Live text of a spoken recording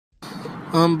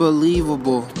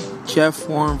Unbelievable. Jeff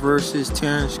Horn versus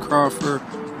Terence Crawford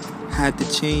had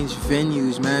to change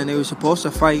venues, man. They were supposed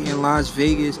to fight in Las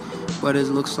Vegas, but it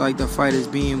looks like the fight is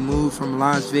being moved from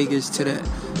Las Vegas to the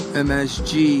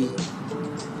MSG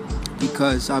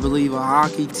because I believe a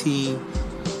hockey team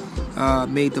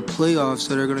made the playoffs,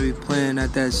 so they're going to be playing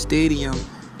at that stadium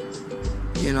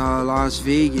in Las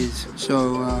Vegas.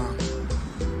 So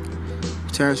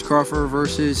Terence Crawford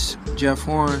versus Jeff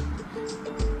Horn.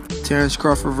 Terence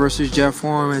Crawford versus Jeff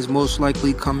Horn is most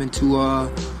likely coming to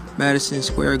Madison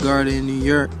Square Garden in New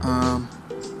York.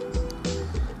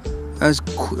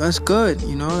 That's good,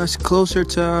 you know. That's closer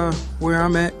to where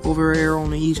I'm at over here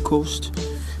on the East Coast.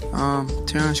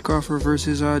 Terence Crawford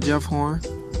versus Jeff Horn.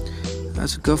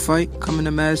 That's a good fight coming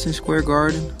to Madison Square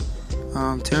Garden.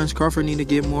 Terence Crawford need to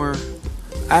get more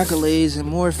accolades and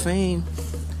more fame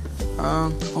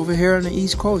over here on the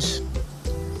East Coast.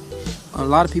 A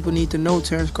lot of people need to know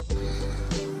Terence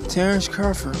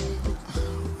Crawford.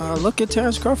 Look at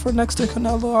Terence Crawford next to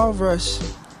Canelo Alvarez.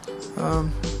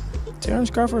 Terence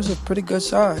Crawford is a pretty good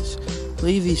size. I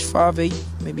believe he's 5'8",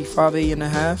 maybe 5'8 and a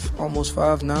half, almost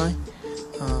 5'9".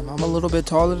 I'm a little bit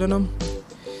taller than him.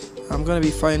 I'm going to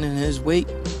be fighting in his weight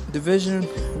division,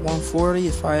 140,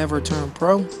 if I ever turn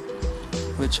pro,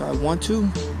 which I want to.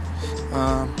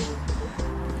 A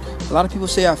lot of people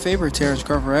say I favor Terence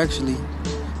Crawford, actually.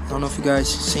 I don't know if you guys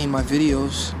seen my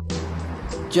videos.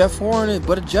 Jeff Horn,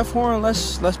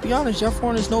 let's be honest, Jeff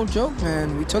Horn is no joke,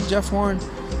 man. We took Jeff Horn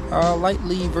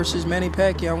lightly versus Manny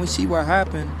Pacquiao, and we see what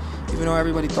happened. Even though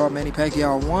everybody thought Manny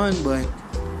Pacquiao won, but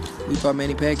we thought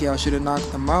Manny Pacquiao should have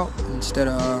knocked him out instead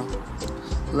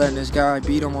of letting this guy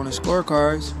beat him on the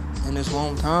scorecards in his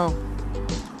hometown.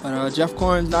 But Jeff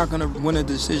Horn's not going to win a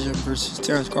decision versus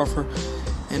Terence Crawford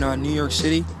in New York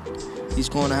City. He's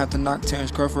going to have to knock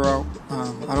Terence Crawford out.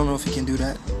 I don't know if he can do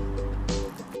that.